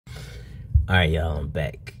All right, y'all, I'm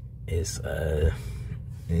back. It is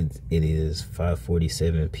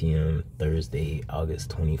 5:47 p.m. Thursday, August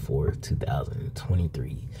 24th,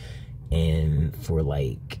 2023. And for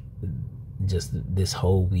like just this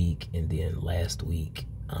whole week and then last week,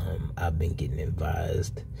 I've been getting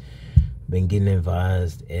advised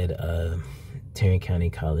at Tarrant County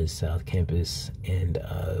College South Campus, and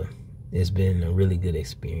it's been a really good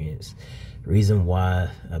experience. Reason why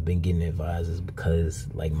I've been getting advised is because,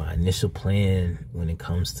 like, my initial plan when it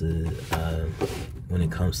comes to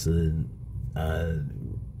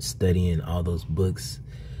studying all those books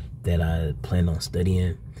that I planned on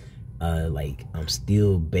studying, like, I'm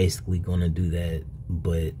still basically gonna do that,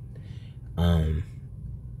 but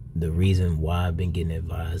the reason why I've been getting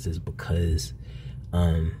advised is because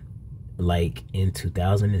like in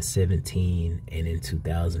 2017 and in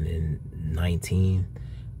 2019,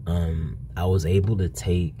 I was able to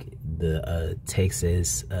take the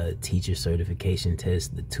Texas teacher certification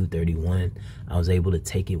test, the 231. I was able to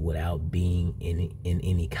take it without being in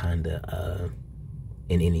any kind of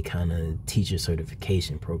teacher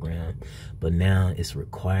certification program. But now it's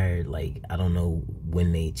required. Like, I don't know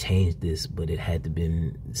when they changed this, but it had to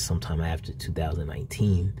been sometime after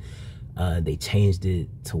 2019. They changed it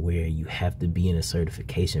to where you have to be in a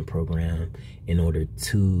certification program in order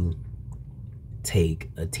to take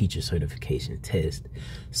a teacher certification test.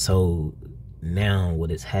 So now what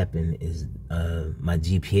has happened is my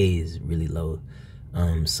GPA is really low,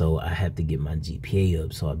 so I have to get my GPA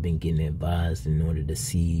up. So I've been getting advised in order to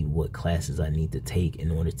see what classes I need to take in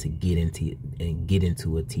order to get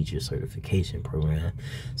into a teacher certification program.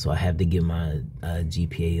 So I have to get my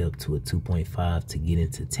GPA up to a 2.5 to get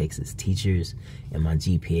into Texas teachers, and my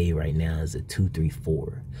GPA right now is a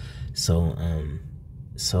 234. So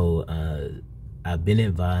I've been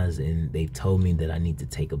advised, and they've told me that I need to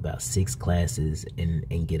take about 6 classes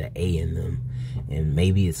and get an A in them, and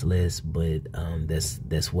maybe it's less, but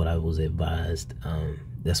that's what I was advised.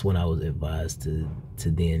 That's what I was advised to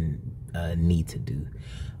then need to do.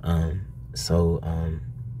 So I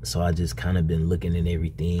just kind of been looking at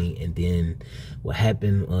everything, and then what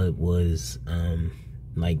happened was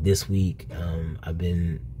like this week,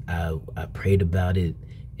 I prayed about it.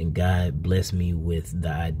 And God blessed me with the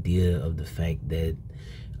idea of the fact that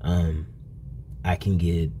I can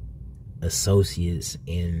get associates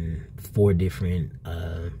in four different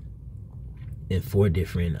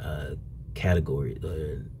categories.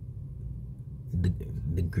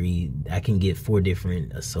 Degree. I can get 4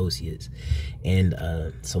 different associates, and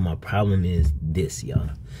so my problem is this, y'all.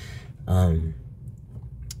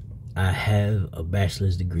 I have a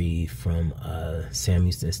bachelor's degree from Sam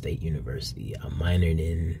Houston State University. I minored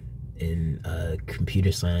in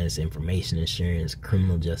computer science, information assurance,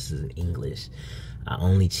 criminal justice, and English. I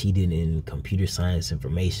only cheated in computer science,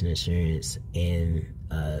 information assurance, and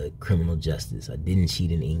criminal justice. I didn't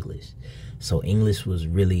cheat in English. So English was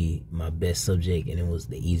really my best subject, and it was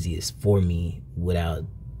the easiest for me without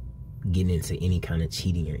getting into any kind of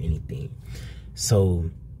cheating or anything. So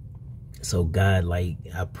God, like,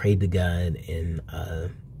 I prayed to God, and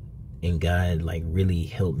God, like, really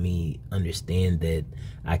helped me understand that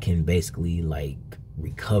I can basically, like,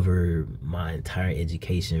 recover my entire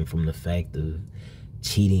education from the fact of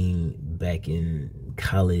cheating back in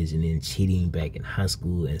college and then cheating back in high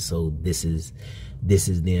school. And so this is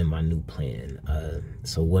then my new plan.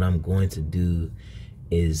 So what I'm going to do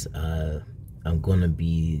is I'm gonna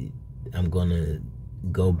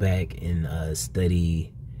go back and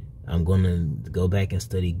study. I'm going to go back and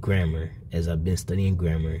study grammar, as I've been studying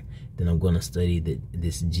grammar. Then I'm going to study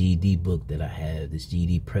this GED book that I have, this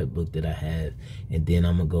GED prep book that I have. And then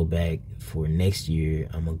I'm going to go back for next year.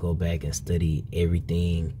 I'm going to go back and study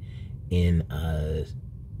everything in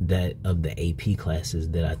that of the AP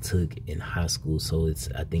classes that I took in high school. So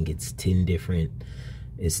I think it's 10 different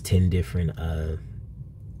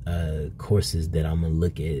courses that I'm going to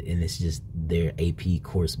look at. And it's just their AP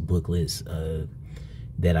course booklets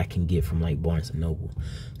that I can get from, like, Barnes and Noble.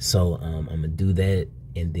 So I'm gonna do that,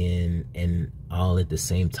 and all at the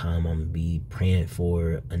same time, I'm gonna be praying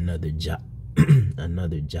for another job. I'm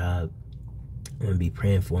gonna be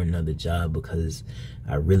praying for another job because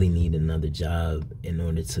I really need another job in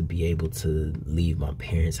order to be able to leave my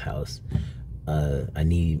parents' house. I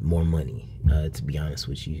need more money, to be honest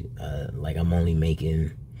with you. Like, I'm only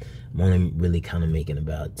really kind of making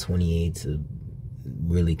about 28 to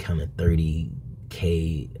really kind of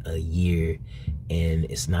 30K a year, and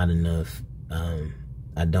it's not enough.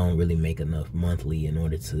 I don't really make enough monthly in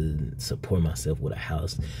order to support myself with a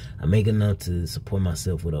house. I make enough to support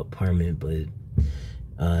myself with an apartment, but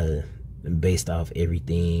based off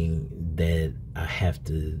everything that I have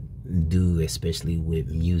to do, especially with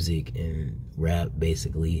music and rap,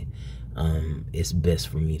 basically, it's best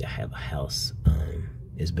for me to have a house.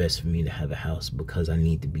 It's best for me to have a house because I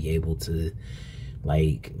need to be able to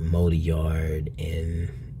like mow the yard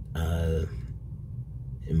and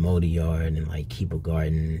like keep a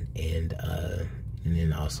garden and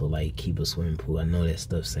then also like keep a swimming pool. I know that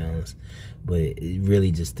stuff sounds, but it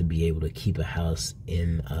really just to be able to keep a house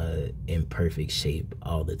in perfect shape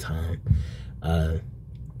all the time.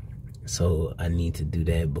 So I need to do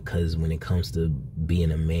that because when it comes to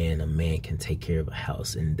being a man can take care of a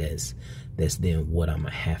house, and that's then what I'm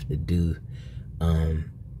gonna have to do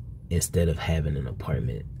instead of having an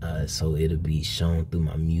apartment. So it'll be shown through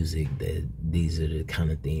my music that these are the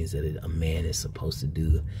kind of things that a man is supposed to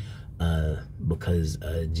do. Because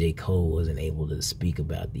J. Cole wasn't able to speak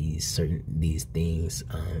about these things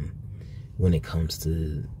when it comes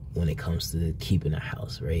to keeping a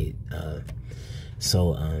house, right?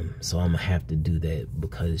 So I'm gonna have to do that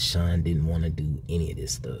because Sean didn't want to do any of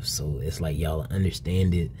this stuff. So it's like y'all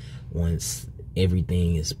understand it once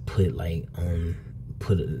everything is put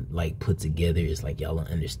together. It's like y'all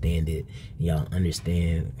understand it. Y'all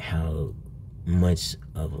understand how much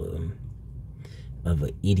of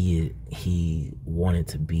an idiot he wanted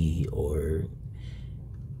to be, or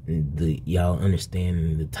y'all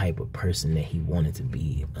understand the type of person that he wanted to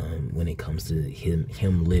be when it comes to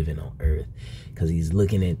him living on earth, because he's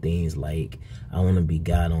looking at things like, I want to be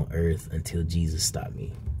God on earth until Jesus stopped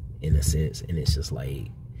me, in a sense. And it's just like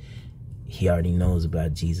he already knows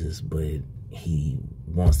about Jesus, but he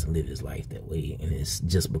wants to live his life that way, and it's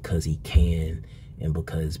just because he can, and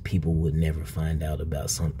because people would never find out about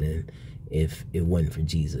something if it wasn't for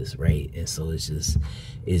Jesus, right? And so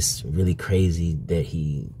it's really crazy that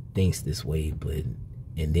he thinks this way, but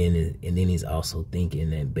and then he's also thinking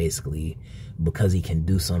that basically because he can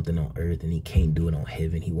do something on earth and he can't do it on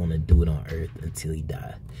heaven, he want to do it on earth until he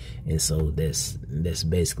die. And so that's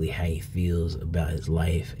basically how he feels about his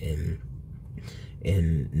life, and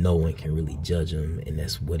no one can really judge him, and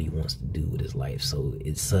that's what he wants to do with his life. So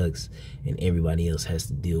it sucks, and everybody else has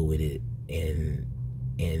to deal with it, and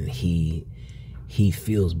he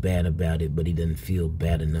feels bad about it, but he doesn't feel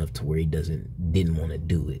bad enough to where he didn't want to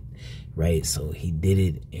do it, right? So he did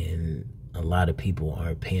it, and a lot of people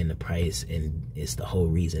aren't paying the price, and it's the whole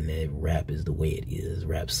reason that rap is the way it is.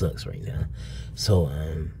 Rap sucks right now. So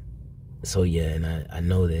yeah, and I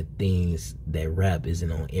know that rap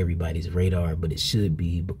isn't on everybody's radar, but it should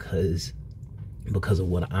be because of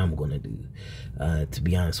what I'm gonna do. To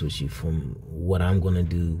be honest with you, from what I'm gonna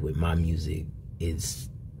do with my music is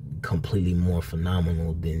completely more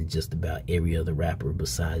phenomenal than just about every other rapper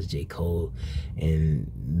besides J. Cole, and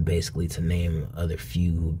basically to name other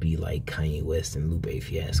few would be like Kanye West and Lupe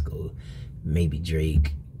Fiasco, maybe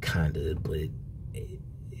Drake, kinda, but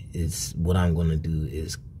it's what I'm gonna do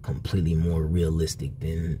is completely more realistic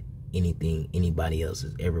than anything anybody else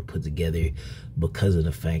has ever put together, because of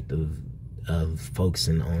the fact of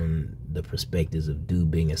focusing on the perspectives of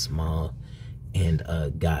dude being small and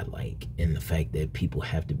godlike, and the fact that people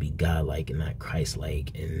have to be godlike and not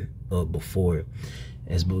Christ-like, and before,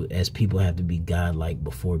 as people have to be godlike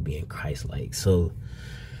before being Christ-like. So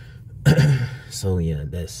so yeah,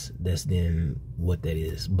 that's then what that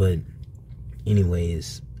is. But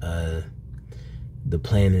anyways, the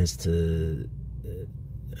plan is to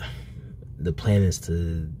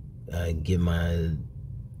get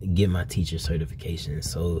my teacher certification.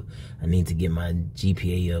 So I need to get my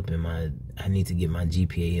GPA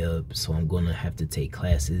up, so I'm gonna have to take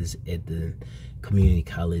classes at the community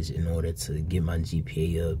college in order to get my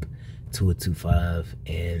GPA up to a 2.5,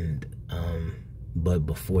 and but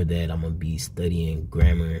before that I'm gonna be studying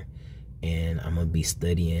grammar, and I'm gonna be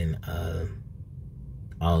studying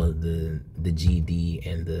all of the GED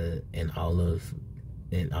and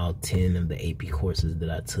all 10 of the AP courses that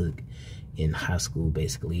I took in high school,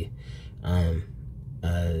 basically,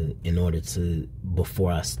 in order to,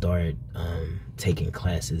 before I start taking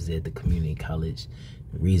classes at the community college.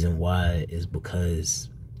 The reason why is because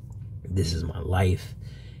this is my life,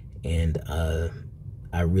 and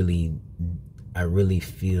I really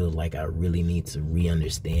feel like I really need to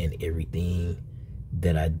re-understand everything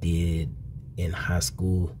that I did in high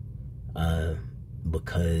school,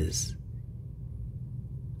 because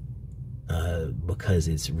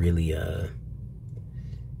it's really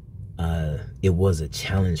it was a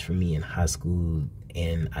challenge for me in high school,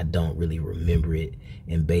 and I don't really remember it.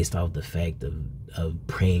 And based off the fact of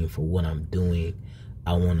praying for what I'm doing,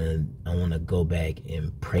 I wanna go back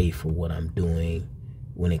and pray for what I'm doing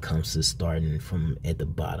when it comes to starting from at the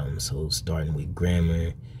bottom. So starting with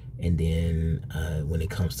grammar, and then when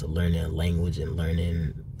it comes to learning a language and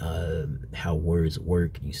learning how words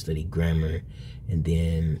work. You study grammar, and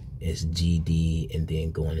then it's GD, and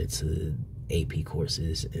then going into AP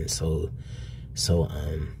courses. And so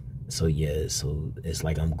yeah, so it's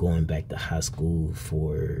like I'm going back to high school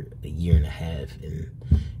for a year and a half,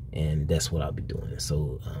 and that's what I'll be doing.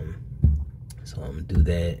 So I'm gonna do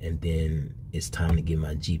that, and then it's time to get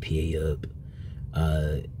my GPA up.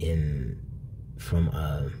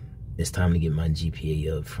 It's time to get my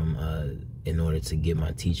GPA up in order to get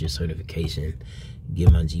my teacher certification,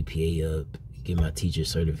 get my GPA up, get my teacher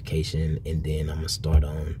certification, and then I'm gonna start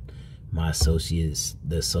on my associates,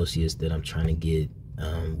 the associates that I'm trying to get,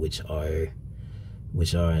 which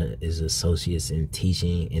is associates in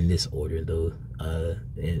teaching, in this order though,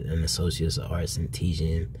 an associates of arts in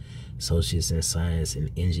teaching, associates in science and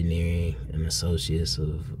engineering, an associates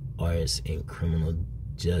of arts in criminal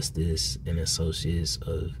justice, and associates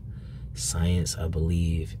of science, I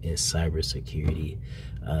believe, in cybersecurity,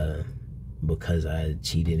 because I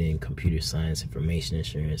cheated in computer science, information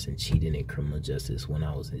insurance, and cheated in criminal justice when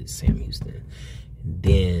I was at Sam Houston.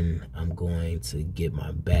 Then I'm going to get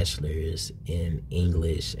my bachelor's in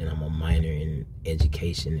English, and I'm a minor in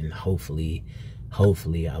education, and hopefully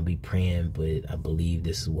I'll be praying, but I believe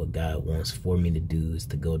this is what God wants for me to do, is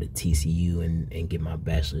to go to TCU and get my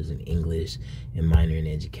bachelor's in English and minor in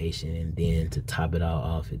education. And then to top it all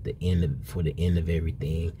off, for the end of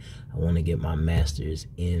everything, I want to get my master's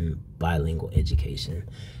in bilingual education.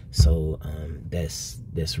 So that's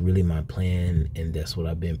really my plan, and that's what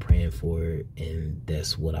I've been praying for, and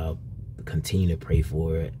that's what I'll continue to pray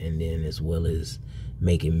for. And then as well as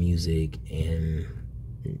making music and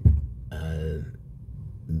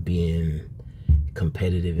being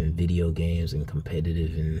competitive in video games and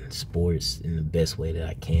competitive in sports in the best way that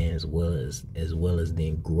I can, as well as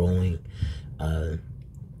then growing,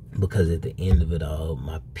 because at the end of it all,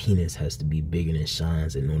 my penis has to be bigger than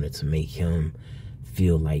Sean's in order to make him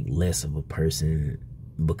feel like less of a person,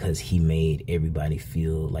 because he made everybody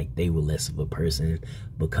feel like they were less of a person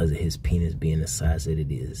because of his penis being the size that it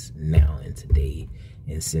is now and today,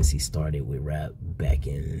 and since he started with rap back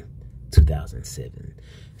in 2007.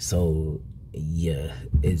 So yeah,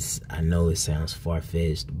 I know it sounds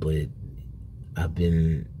far-fetched, but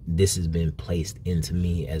this has been placed into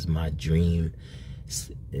me as my dream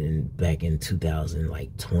back in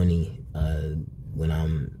 2020, when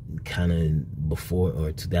I'm kind of before,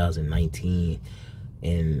 or 2019,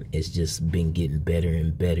 and it's just been getting better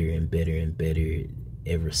and better and better and better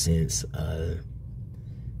ever since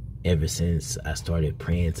I started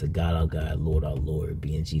praying to God, our God, Lord, our Lord,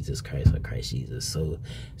 being Jesus Christ, or Christ Jesus. So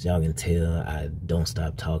as y'all can tell, I don't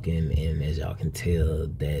stop talking, and as y'all can tell,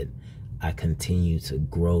 that I continue to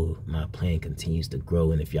grow. My plan continues to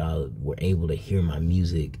grow, and if y'all were able to hear my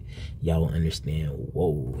music, y'all will understand,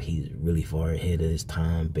 whoa, he's really far ahead of his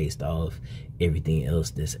time based off everything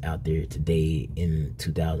else that's out there today in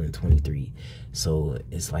 2023. So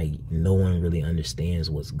it's like no one really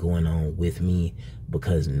understands what's going on with me,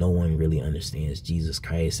 because no one really understands Jesus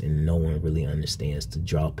Christ, and no one really understands to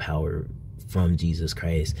draw power from Jesus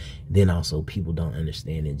Christ. Then also, people don't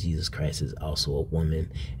understand that Jesus Christ is also a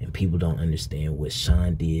woman, and people don't understand what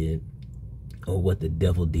Sean did, or what the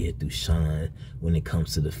devil did through Sean, when it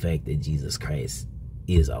comes to the fact that Jesus Christ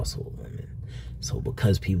is also a woman. So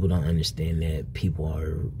because people don't understand that, people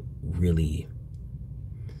are really,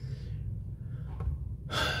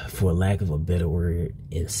 for lack of a better word,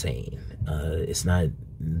 insane. It's not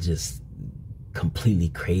just completely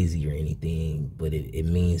crazy or anything, but it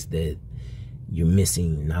means that you're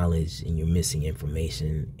missing knowledge and you're missing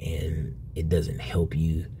information, and it doesn't help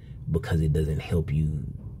you, because it doesn't help you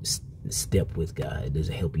step with God. It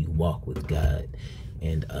doesn't help you walk with God.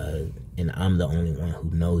 And I'm the only one who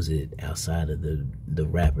knows it outside of the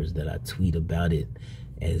rappers that I tweet about it,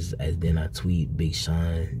 as then I tweet Big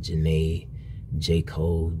Sean, Janae, J.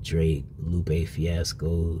 Cole, Drake, Lupe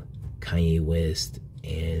Fiasco, Kanye West,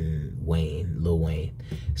 and Lil Wayne.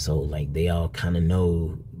 So like, they all kind of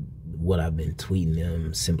know what I've been tweeting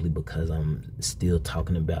them, simply because I'm still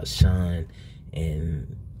talking about Sean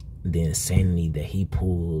and the insanity that he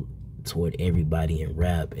pulled toward everybody in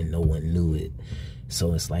rap, and no one knew it.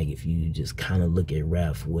 So it's like, if you just kind of look at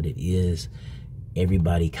rap for what it is,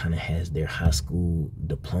 everybody kind of has their high school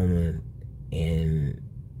diploma, and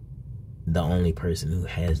the only person who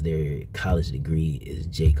has their college degree is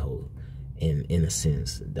J. Cole. In a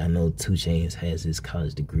sense, I know 2 Chainz has his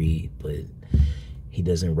college degree, but he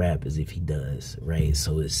doesn't rap as if he does, right?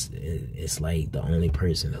 So it's like the only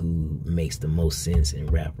person who makes the most sense in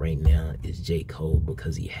rap right now is J. Cole,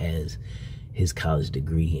 because he has his college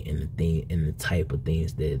degree and the type of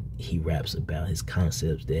things that he raps about, his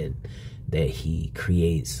concepts that that he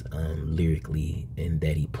creates lyrically and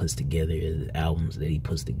that he puts together, the albums that he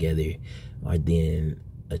puts together, are then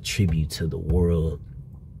a tribute to the world,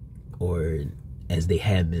 or as they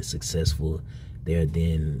have been successful, they're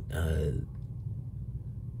then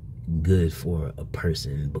good for a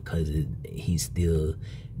person, because he's still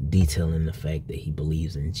detailing the fact that he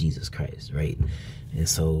believes in Jesus Christ, right? And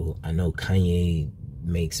so I know Kanye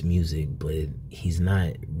makes music, but he's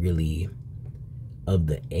not really of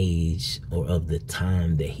the age or of the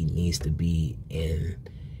time that he needs to be, and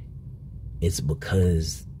it's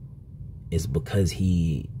because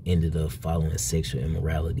he ended up following sexual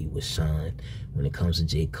immorality with Sean. When it comes to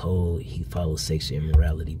J. Cole, he follows sexual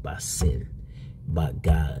immorality by sin, by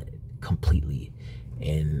God completely,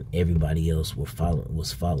 and everybody else was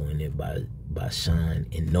following it by Sean,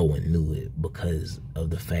 and no one knew it because of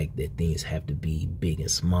the fact that things have to be big and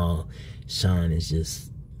small. Sean is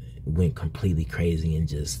just went completely crazy and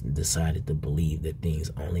just decided to believe that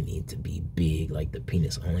things only need to be big, like the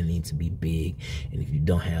penis only needs to be big, and if you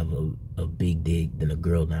don't have a big dick, then a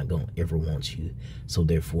girl not gonna ever want you. So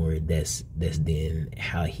therefore that's then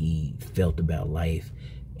how he felt about life,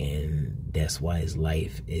 and that's why his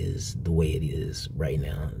life is the way it is right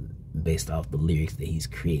now, based off the lyrics that he's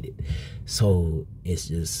created. So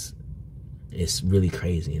it's really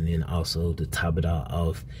crazy. And then also, to top it all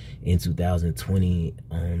off, in 2020,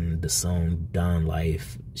 on the song Don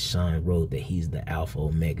Life, Sean wrote that he's the Alpha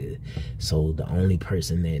Omega. So the only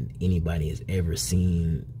person that anybody has ever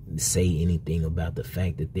seen say anything about the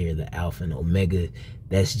fact that they're the Alpha and Omega,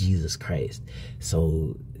 that's Jesus Christ.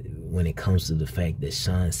 So when it comes to the fact that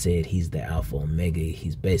Sean said he's the Alpha Omega,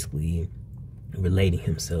 he's basically relating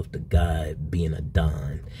himself to God being a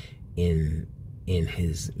Don in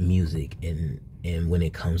his music. And when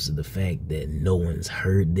it comes to the fact that no one's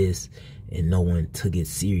heard this and no one took it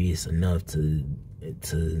serious enough to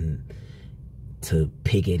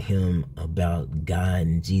pick at him about God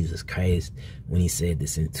and Jesus Christ, when he said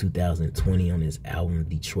this in 2020 on his album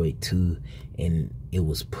Detroit 2, and it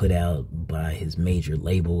was put out by his major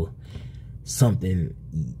label,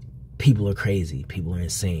 people are crazy, people are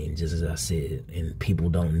insane, just as I said, and people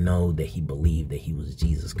don't know that he believed that he was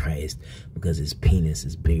Jesus Christ, because his penis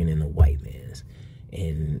is bigger than a white man's,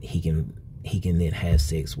 and he can then have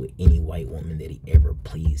sex with any white woman that he ever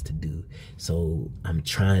pleased to do. So I'm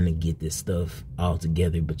trying to get this stuff all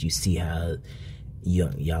together, but you see how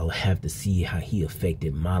y'all have to see how he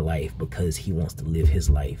affected my life, because he wants to live his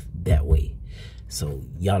life that way. So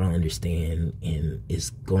y'all don't understand, and it's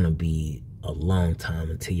gonna be a long time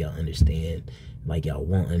until y'all understand. Like, y'all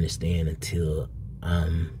won't understand until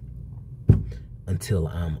I'm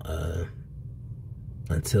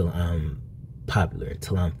popular,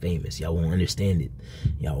 until I'm famous. Y'all won't understand it.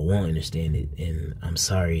 Y'all won't understand it, and I'm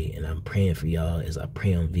sorry, and I'm praying for y'all as I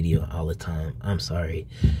pray on video all the time. I'm sorry,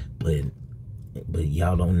 but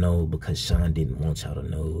y'all don't know because Sean didn't want y'all to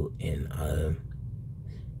know, and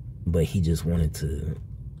but he just wanted to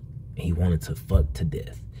fuck to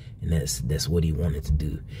death. And that's what he wanted to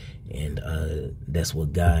do, and that's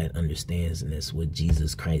what God understands, and that's what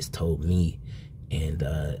Jesus Christ told me, and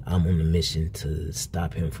I'm on a mission to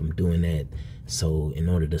stop him from doing that. So in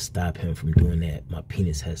order to stop him from doing that, my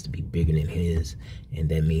penis has to be bigger than his, and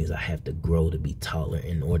that means I have to grow to be taller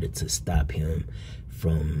in order to stop him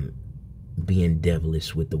from being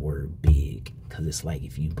devilish with the word big. Because it's like,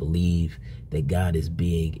 if you believe that God is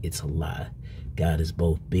big, it's a lie. God is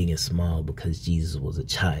both big and small, because Jesus was a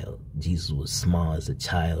child. Jesus was small as a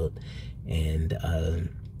child, and then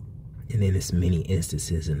there's many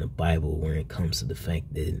instances in the Bible where it comes to the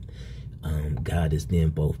fact that God is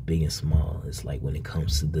then both big and small. It's like when it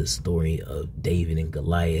comes to the story of David and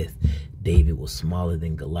Goliath, David was smaller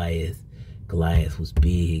than Goliath. Goliath was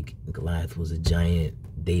big. Goliath was a giant.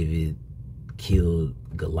 David killed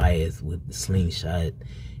Goliath with the slingshot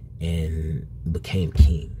and became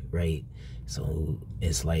king, right? So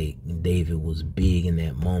it's like David was big in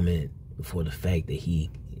that moment for the fact that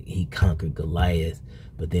he conquered Goliath,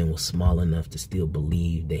 but then was small enough to still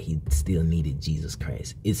believe that he still needed Jesus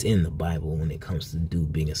Christ. It's in the Bible when it comes to do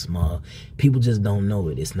big and small. People just don't know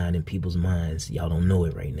it. It's not in people's minds. Y'all don't know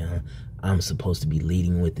it right now. I'm supposed to be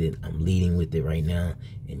leading with it. I'm leading with it right now,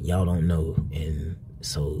 and y'all don't know. And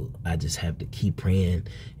so I just have to keep praying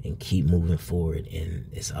and keep moving forward, and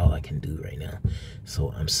it's all I can do right now.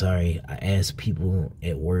 So I'm sorry. I ask people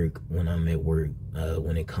at work, when I'm at work,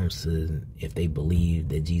 when it comes to if they believe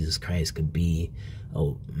that Jesus Christ could be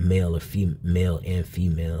a male or male and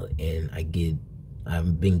female, and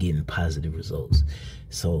I've been getting positive results.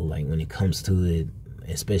 So like when it comes to it,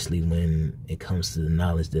 especially when it comes to the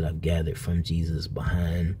knowledge that I've gathered from Jesus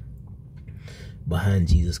behind behind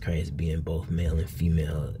Jesus Christ being both male and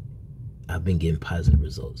female, I've been getting positive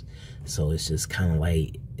results. So it's just kind of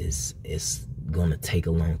like it's gonna take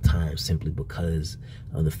a long time, simply because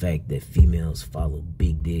of the fact that females follow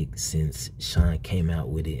big dick since Sean came out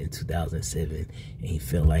with it in 2007, and he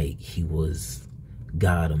felt like he was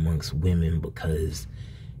God amongst women because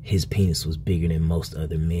his penis was bigger than most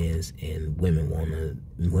other men's, and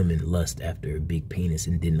women lust after a big penis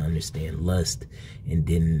and didn't understand lust and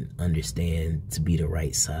didn't understand to be the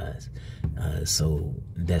right size. So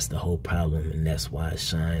that's the whole problem, and that's why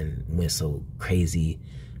Sean went so crazy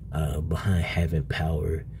behind having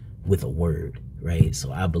power with a word, right?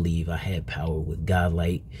 So I believe I had power with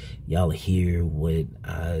Godlike. Y'all hear what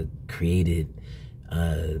I created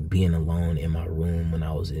being alone in my room when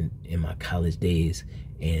I was in my college days,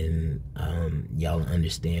 and y'all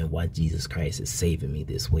understand why Jesus Christ is saving me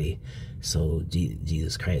this way. So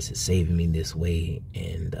Jesus Christ is saving me this way,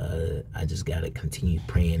 and I just gotta continue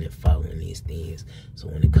praying and following these things. So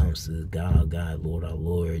when it comes to God, our God, Lord, our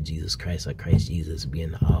Lord, Jesus Christ, our Christ Jesus,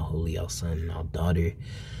 being the all holy, our son and our daughter,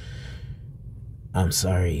 I'm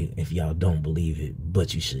sorry if y'all don't believe it,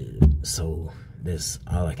 but you should. So that's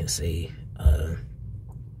all I can say.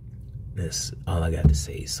 That's all I got to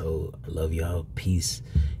say. So I love y'all. Peace.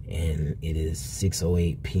 And it is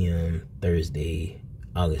 6:08 p.m. Thursday,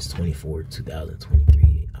 August 24th,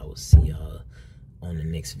 2023. I will see y'all on the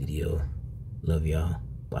next video. Love y'all.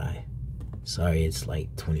 Bye. Sorry it's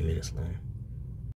like 20 minutes long.